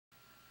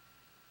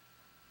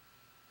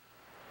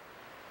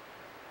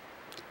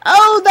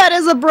Oh, that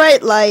is a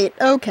bright light.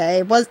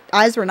 Okay,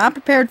 eyes were not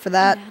prepared for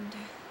that.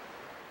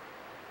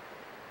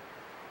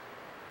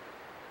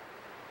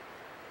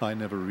 I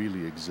never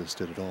really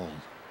existed at all.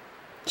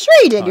 Sure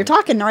you did. You're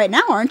talking right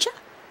now, aren't you?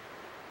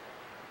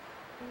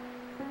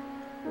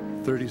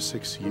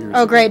 36 years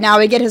Oh, great. ago, Now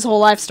we get his whole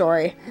life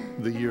story.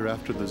 the year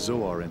after the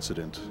Zoar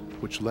incident,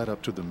 which led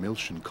up to the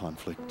Miltian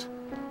conflict.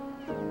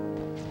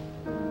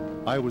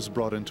 I was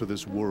brought into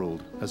this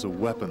world as a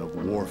weapon of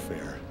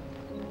warfare.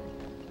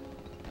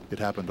 It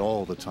happened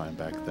all the time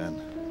back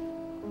then.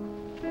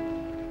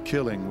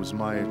 Killing was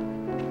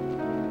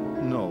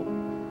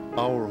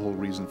our whole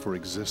reason for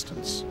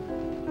existence.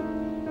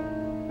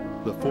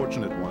 The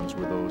fortunate ones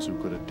were those who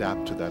could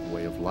adapt to that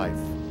way of life.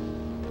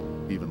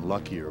 Even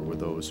luckier were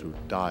those who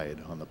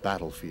died on the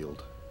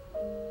battlefield.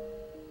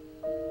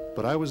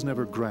 But I was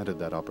never granted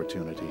that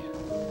opportunity.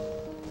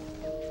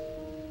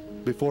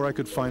 Before I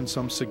could find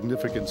some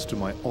significance to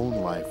my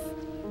own life,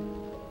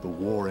 the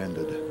war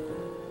ended.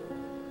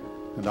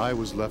 And I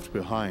was left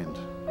behind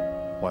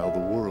while the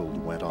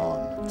world went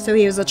on. So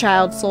he was a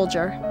child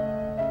soldier.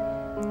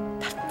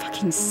 That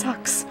fucking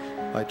sucks.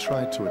 I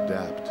tried to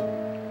adapt.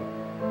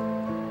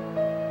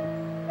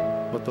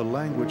 But the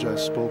language I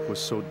spoke was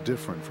so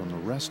different from the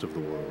rest of the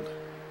world.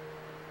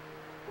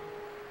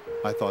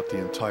 I thought the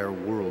entire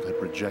world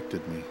had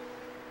rejected me.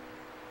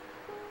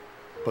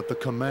 But the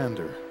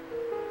commander,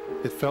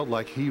 it felt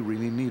like he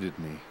really needed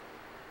me.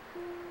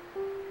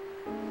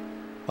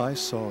 I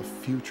saw a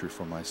future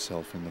for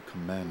myself in the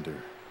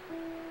commander.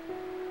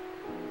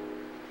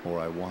 Or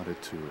I wanted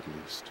to, at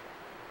least.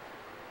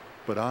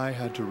 But I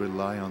had to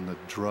rely on the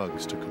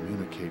drugs to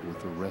communicate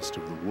with the rest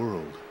of the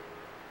world.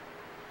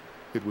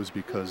 It was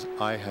because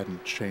I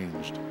hadn't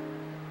changed.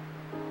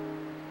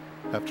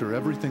 After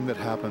everything that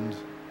happened,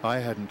 I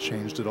hadn't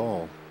changed at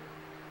all.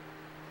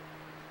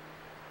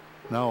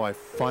 Now I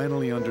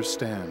finally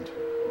understand.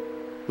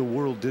 The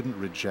world didn't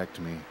reject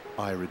me.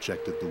 I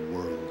rejected the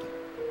world.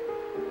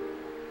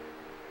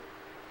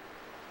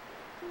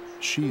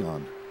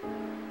 Shion,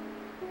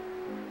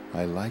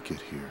 I like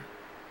it here.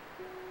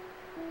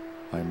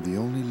 I'm the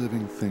only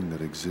living thing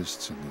that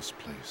exists in this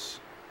place.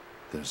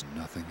 There's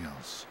nothing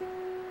else.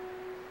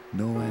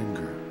 No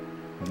anger,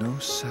 no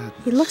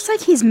sadness. He looks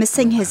like he's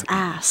missing his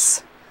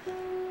ass.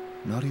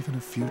 Not even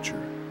a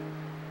future.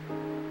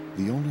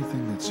 The only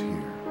thing that's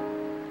here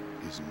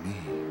is me.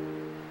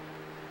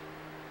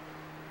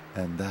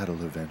 And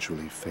that'll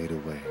eventually fade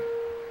away.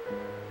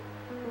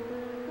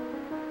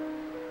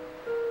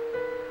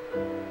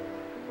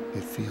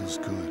 It feels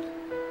good.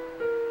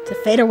 To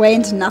fade away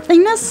into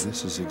nothingness?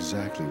 This is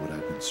exactly what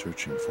I've been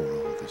searching for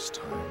all this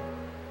time.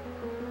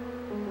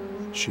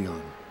 Shion,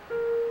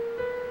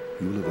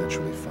 you'll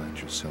eventually find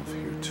yourself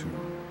here too.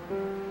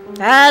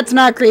 That's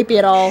not creepy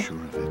at all. Sure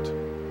of it.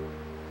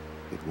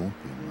 It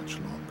won't be much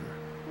longer.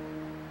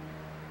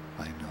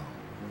 I know.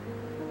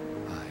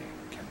 I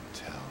can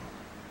tell.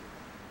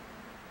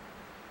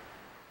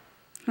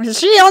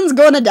 Shion's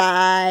gonna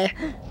die.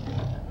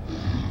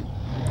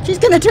 She's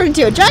gonna turn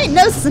into a giant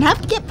Gnosis and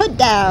have to get put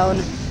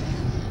down.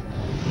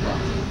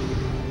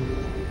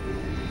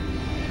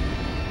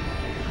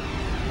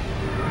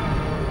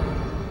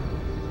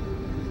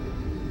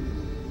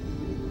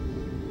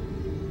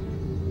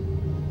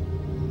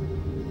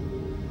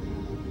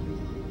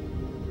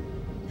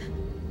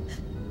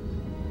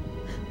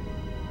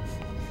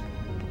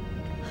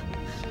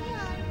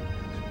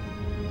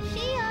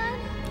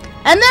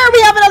 And there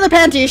we have another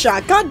panty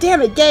shot. God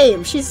damn it,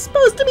 game. She's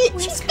supposed to be.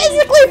 She's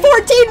physically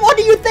 14. What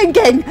are you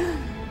thinking?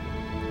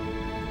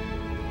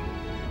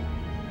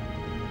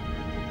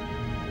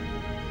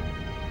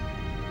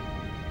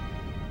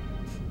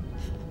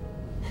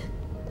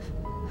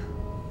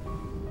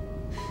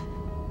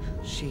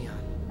 Shion.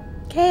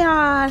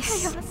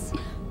 Chaos. Chaos.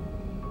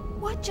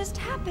 What just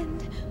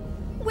happened?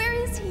 Where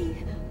is he?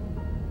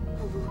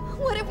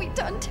 What have we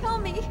done? Tell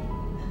me.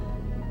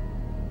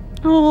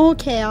 Oh,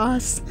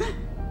 Chaos.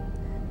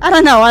 I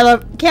don't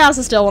know, Chaos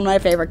is still one of my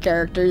favorite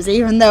characters,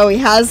 even though he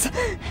has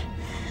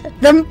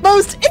the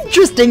most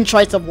interesting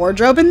choice of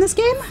wardrobe in this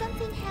game.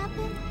 Something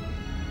happened.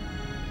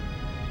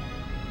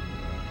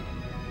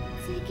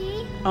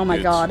 Ziggy? Oh my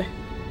god.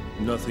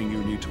 Nothing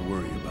you need to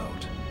worry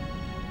about.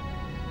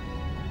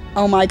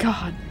 Oh my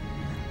god.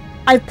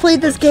 I've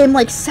played this game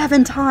like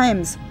 7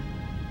 times.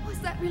 Was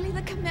that really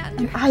the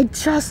commander? I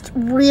just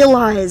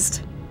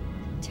realized.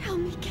 Tell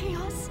me,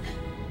 Chaos.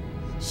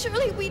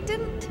 Surely we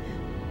didn't.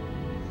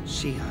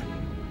 Shion.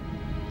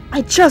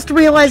 I just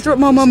realized what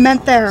Momo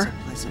meant there. A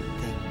pleasant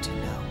thing to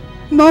know.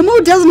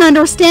 Momo doesn't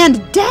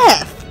understand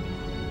death.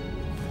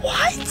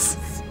 What?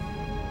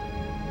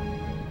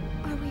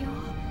 Are we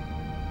all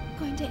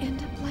going to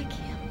end up like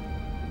him?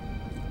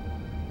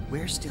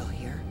 We're still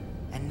here,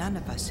 and none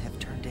of us have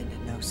turned into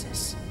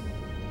Gnosis.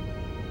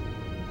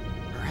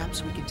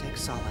 Perhaps we can take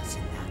solace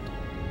in that.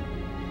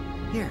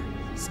 Here,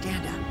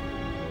 stand up.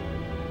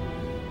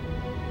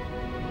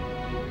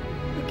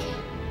 Okay.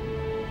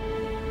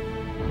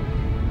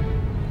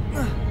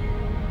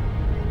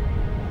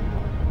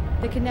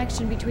 The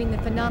connection between the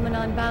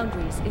phenomenon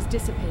boundaries is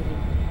dissipating.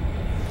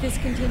 If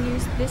this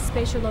continues, this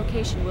spatial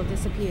location will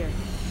disappear.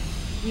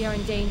 We are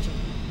in danger.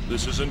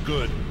 This isn't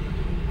good.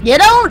 You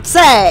don't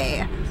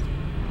say!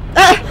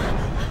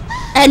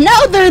 And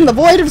now they're in the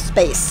void of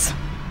space.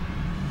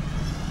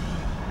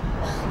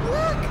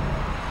 Look!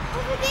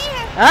 Over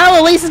there! Oh,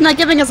 at least it's not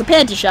giving us a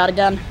panty shot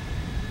again.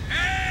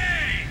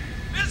 Hey!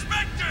 Miss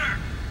Vector!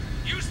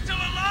 You still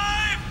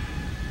alive?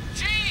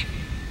 Chief!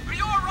 Are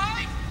you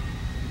alright?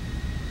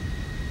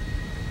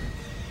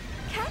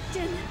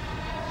 Captain!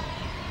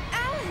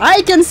 Alan!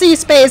 I can see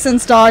space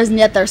and stars, and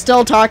yet they're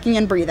still talking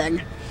and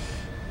breathing.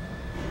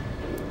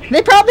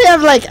 They probably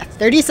have like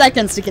 30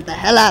 seconds to get the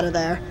hell out of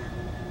there.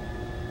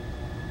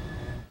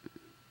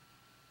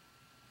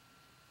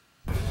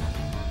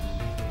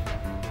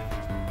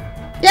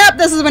 Yep,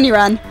 this is when you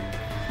run.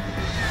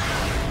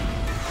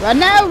 Run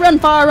now, run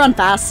far, run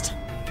fast.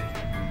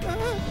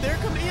 They're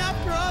coming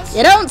after us!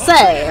 You don't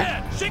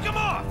say. Shake him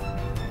off!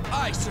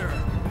 Aye, sir.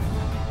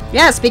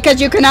 Yes,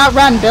 because you can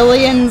outrun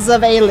billions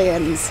of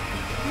aliens.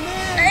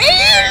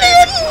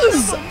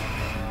 Aliens!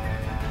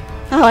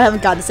 Oh, I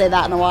haven't got to say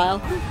that in a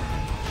while.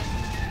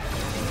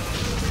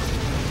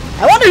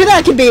 I wonder who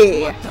that could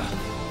be.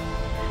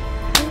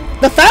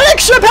 The phallic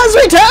ship has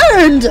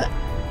returned!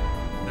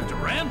 The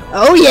Durandal?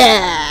 Oh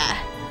yeah!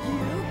 You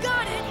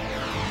got it!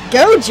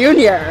 Go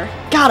Junior!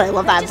 God, I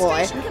love that boy.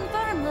 Registration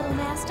confirmed, little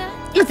master.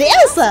 It's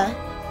Elsa!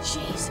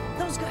 Jeez,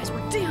 those guys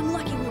were damn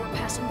lucky we were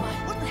passing by.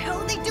 What the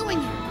hell are they doing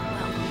here?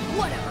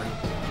 Well, whatever.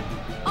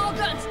 All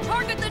guns,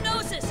 target the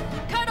Gnosis!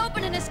 Cut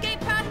open an escape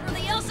path for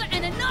the Elsa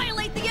and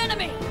annihilate the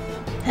enemy!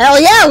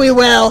 Hell yeah, we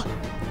will!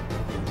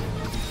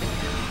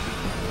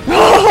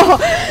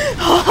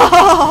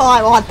 Oh,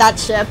 I want that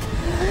ship.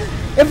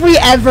 If we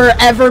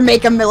ever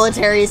make a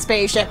military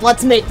spaceship,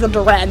 let's make the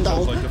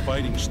Durandal. Sounds like the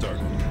fighting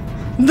started.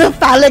 The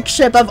phallic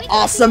ship of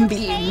awesome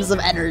beams of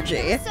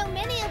energy. So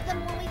many of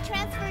them when we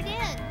transferred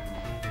in.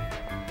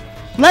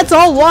 Let's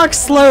all walk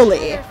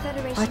slowly.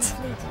 Federation What?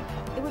 fleet.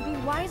 It would be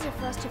wiser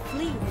for us to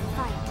flee than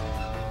fight.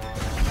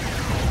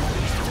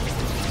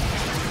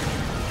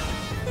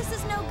 This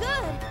is no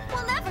good.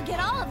 We'll never get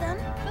all of them.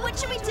 What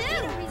should we do?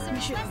 We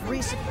should have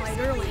resupplied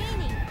earlier.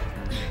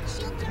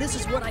 This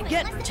is what I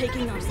get for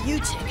taking on the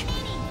U-Tick.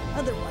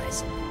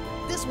 Otherwise,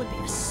 this would be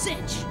a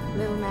cinch.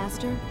 Little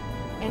Master,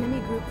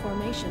 enemy group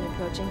formation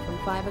approaching from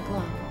 5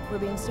 o'clock. We're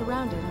being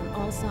surrounded on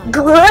all sides.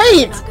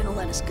 Great! Not gonna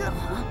let us go,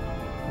 huh?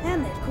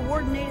 And they've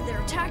coordinated their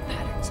attack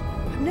patterns.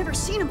 I've never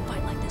seen them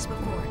fight like this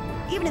before.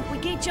 Even if we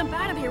gate jump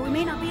out of here, we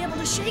may not be able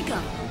to shake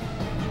them.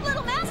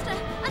 Little master,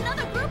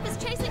 another group is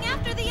chasing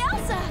after the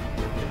Elsa.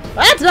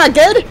 That's not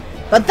good.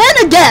 But then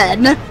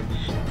again,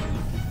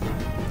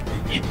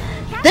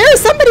 there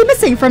is somebody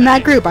missing from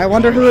that group. I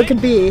wonder who it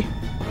could be.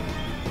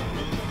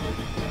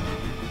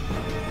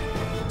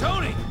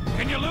 Tony,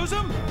 can you lose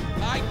him?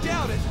 I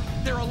doubt it.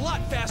 They're a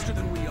lot faster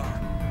than we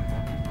are.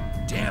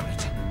 Damn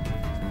it.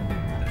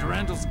 The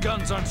Durandal's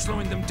guns aren't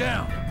slowing them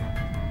down.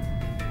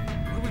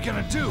 What are we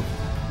gonna do?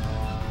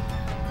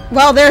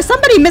 Well, there's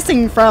somebody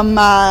missing from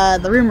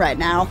the room right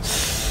now.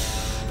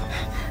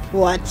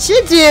 What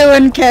you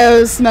doing,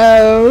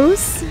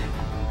 KOS-MOS?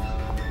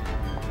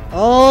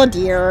 Oh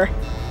dear.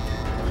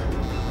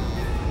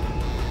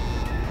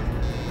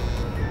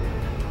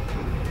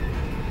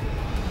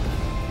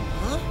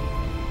 Huh?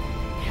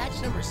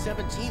 Hatch number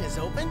 17 is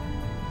open?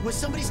 Was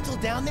somebody still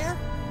down there?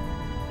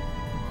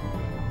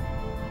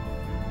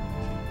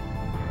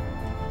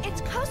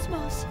 It's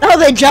KOS-MOS. Oh,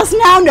 they just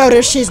now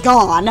noticed she's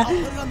gone. I'll put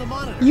it on the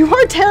monitor. You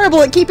are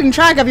terrible at keeping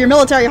track of your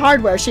military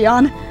hardware,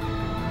 Shion.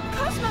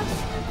 KOS-MOS.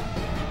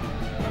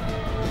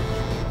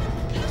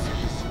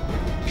 KOS-MOS.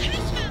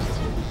 KOS-MOS.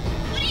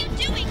 What are you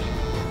doing?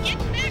 Get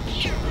back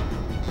here.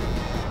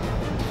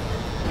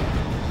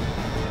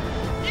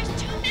 There's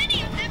too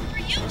many of them for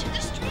you to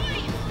destroy.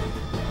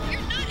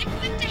 You're not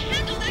equipped to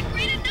handle that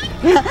great a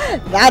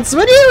number. That's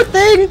what you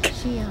think.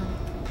 Shion.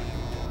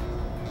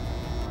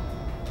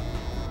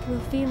 Will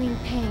feeling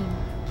pain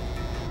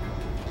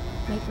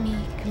make me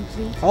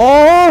complete?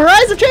 Oh,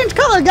 rise have changed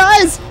color,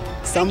 guys.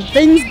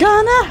 Something's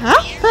gonna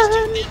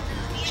happen.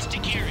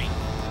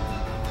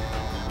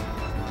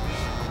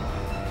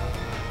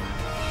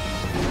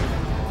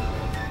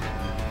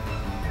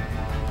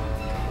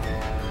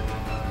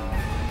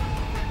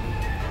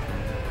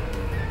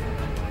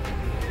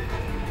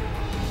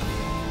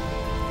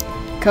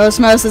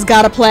 KOS-MOS has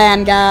got a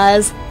plan,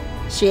 guys.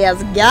 She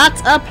has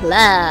got a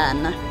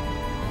plan.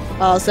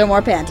 Also,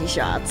 more panty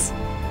shots.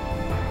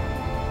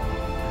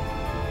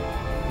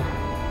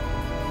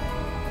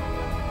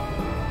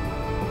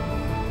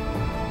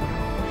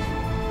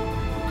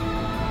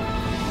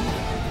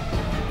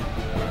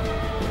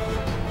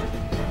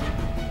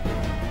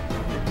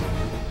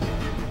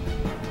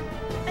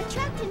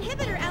 Attract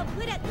inhibitor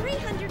output at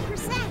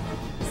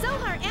 300%.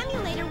 Zohar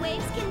emulator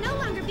waves can no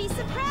longer be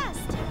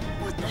suppressed.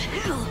 What the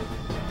hell?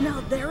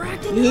 Now they're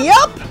acting up?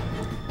 Yup.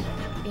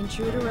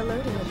 Intruder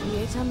alerting the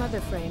Pieta mother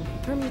frame.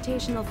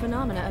 Permutational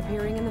phenomena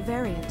appearing in the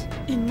variant.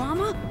 In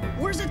Mama?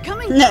 Where's it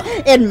coming from?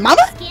 In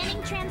mother?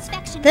 Scanning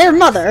transfection. Their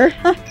mother.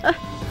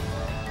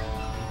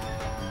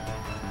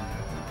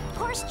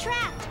 horse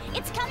trapped.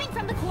 It's coming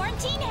from the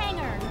quarantine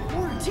hangar.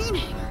 Quarantine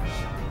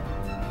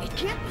hangar? It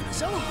can't be the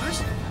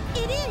Zohars.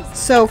 It is.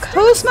 So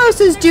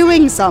KOS-MOS is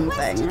doing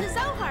something. To the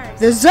Zohars.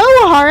 The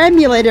Zohar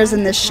emulators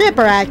in the ship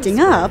are acting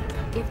up.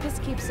 If this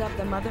keeps up,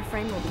 the mother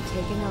frame will be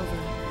taking over.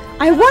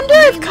 I wonder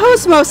if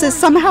KOS-MOS is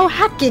somehow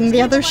hacking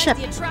the other ship.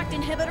 The attract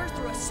inhibitor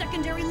through a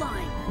secondary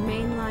line.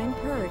 Main line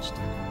purged.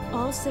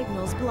 All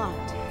signals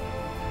blocked.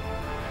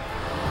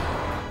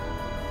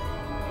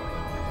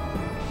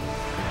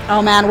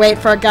 Oh man, wait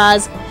for it,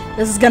 guys.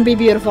 This is gonna be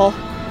beautiful.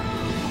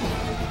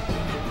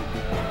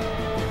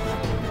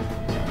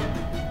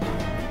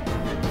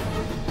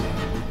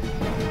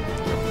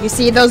 You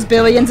see those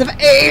billions of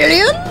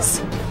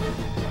aliens?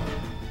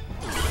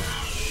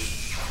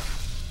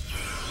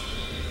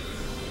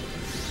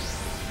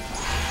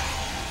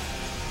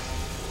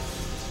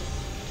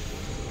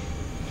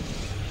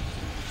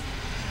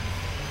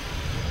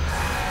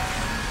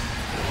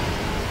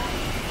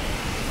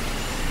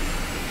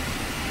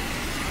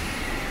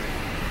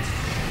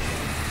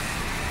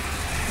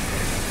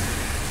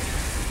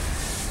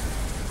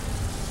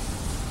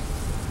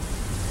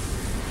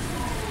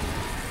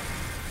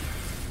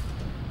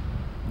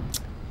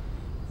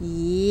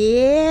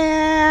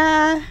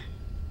 Yeah.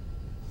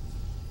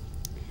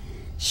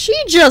 She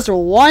just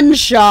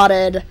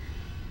one-shotted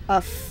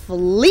a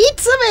fleet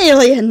of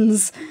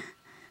aliens.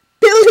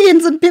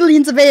 Billions and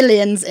billions of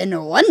aliens in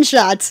one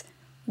shot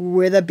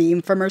with a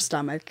beam from her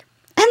stomach.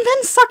 And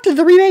then sucked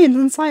the remains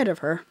inside of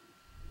her.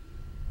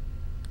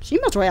 She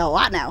must weigh a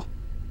lot now.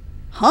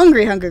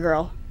 Hungry, hungry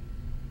girl.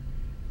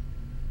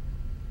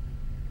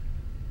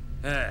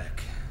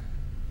 Heck,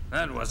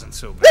 that wasn't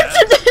so bad.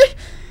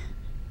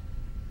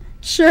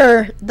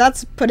 Sure,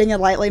 that's putting it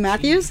lightly,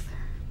 Matthews.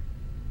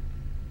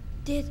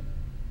 Did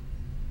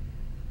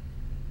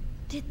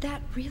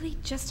that really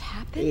just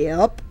happen?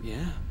 Yep.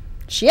 Yeah.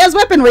 She has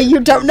weaponry you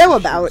don't know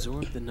about.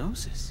 Absorbed the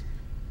Gnosis.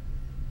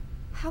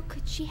 How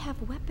could she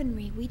have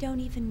weaponry we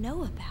don't even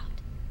know about?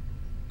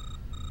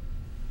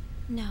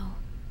 No,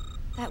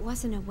 that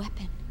wasn't a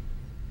weapon.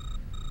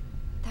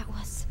 That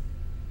was...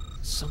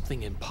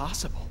 Something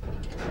impossible.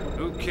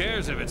 Who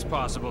cares if it's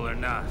possible or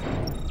not?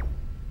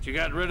 You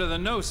got rid of the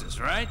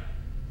Gnosis, right?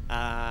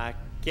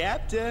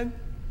 Captain.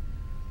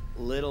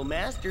 Little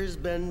Master's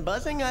been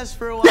buzzing us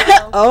for a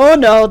while. Oh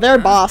no, their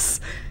boss.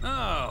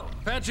 Oh,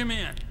 patch him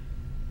in.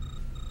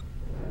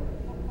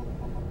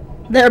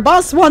 Their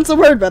boss wants a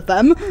word with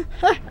them. Who's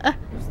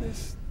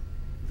this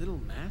Little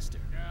Master?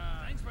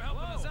 Thanks for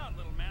helping us out,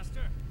 little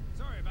master.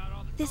 Sorry about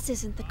all the... This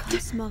isn't the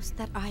KOS-MOS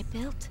that I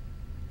built.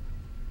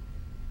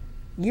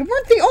 You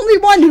weren't the only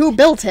one who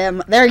built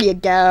him. There you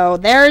go.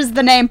 There's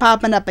the name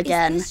popping up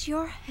again. Is this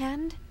your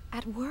hand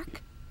at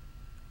work?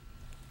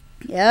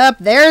 Yep,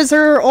 there's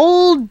her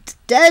old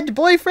dead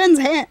boyfriend's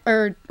hand,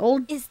 or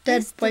old Is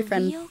dead this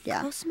boyfriend. the real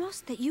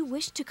KOS-MOS that you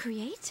wish to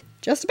create?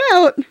 Just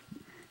about.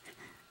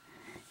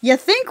 You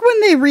think when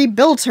they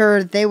rebuilt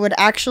her, they would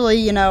actually,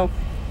 you know,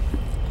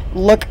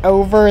 look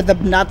over the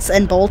nuts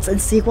and bolts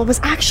and see what was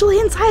actually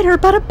inside her,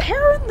 but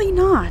apparently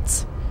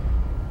not.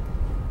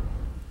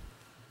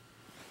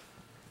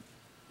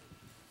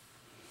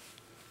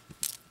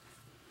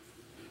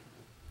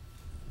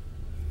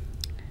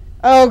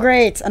 Oh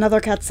great, another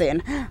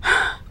cutscene.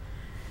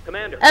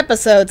 Commander.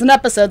 Episodes and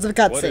episodes of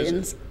What is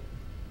cutscenes.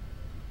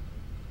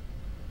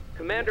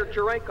 Commander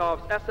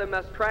Cherenkov's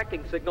SMS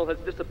tracking signal has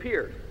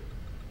disappeared.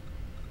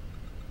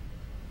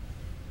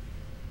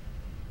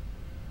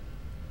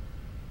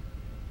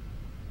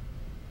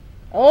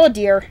 Oh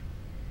dear.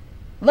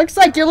 Looks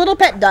like your little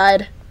pet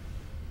died.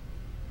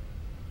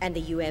 And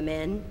the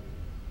UMN?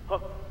 Huh.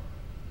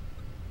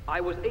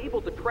 I was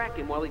able to track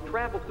him while he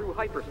traveled through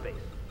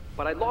hyperspace,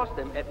 but I lost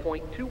him at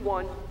point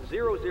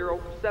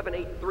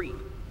 2100783.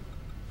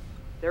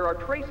 There are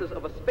traces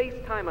of a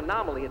space-time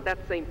anomaly at that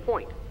same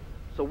point,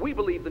 so we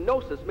believe the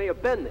Gnosis may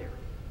have been there.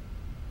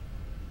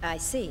 I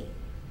see.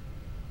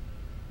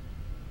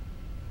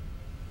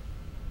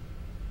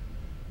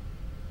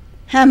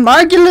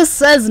 Margulis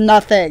says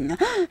nothing.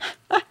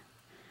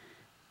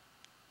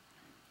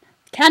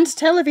 Can't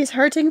tell if he's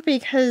hurting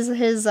because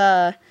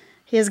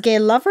his gay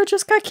lover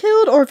just got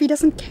killed or if he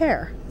doesn't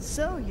care.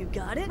 So, you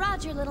got it?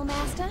 Roger, little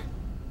master.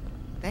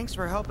 Thanks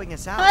for helping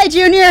us out. Hi,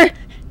 Junior!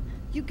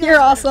 You guys You're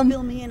better awesome.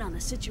 fill me in on the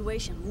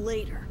situation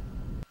later.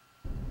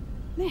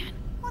 Man,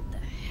 what the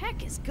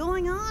heck is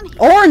going on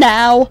here? Or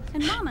now.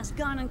 And Mama's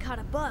gone and caught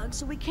a bug,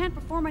 so we can't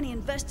perform any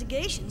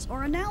investigations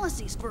or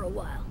analyses for a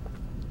while.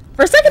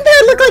 For a second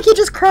there, it looked like he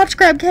just crotch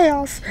grabbed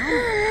Chaos.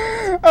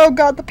 Oh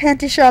god, the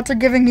panty shots are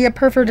giving me a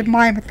perverted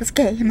mind with this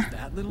game.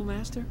 That Little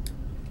Master?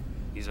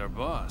 He's our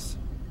boss.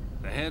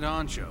 The head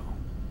honcho.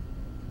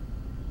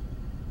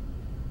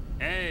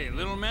 Hey,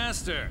 little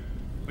master.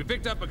 We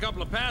picked up a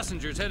couple of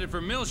passengers headed for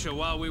Milsha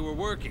while we were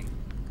working.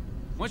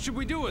 What should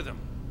we do with them?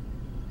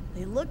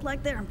 They look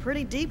like they're in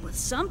pretty deep with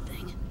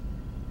something.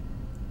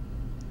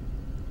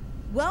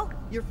 Well,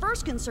 your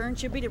first concern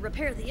should be to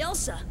repair the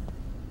Elsa.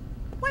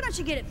 Why don't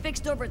you get it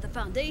fixed over at the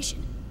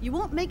Foundation? You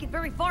won't make it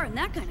very far in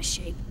that kind of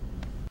shape.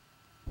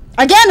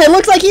 Again, it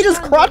looks like he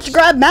just crotch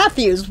grabbed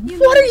Matthews.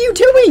 What are you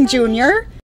doing, Junior?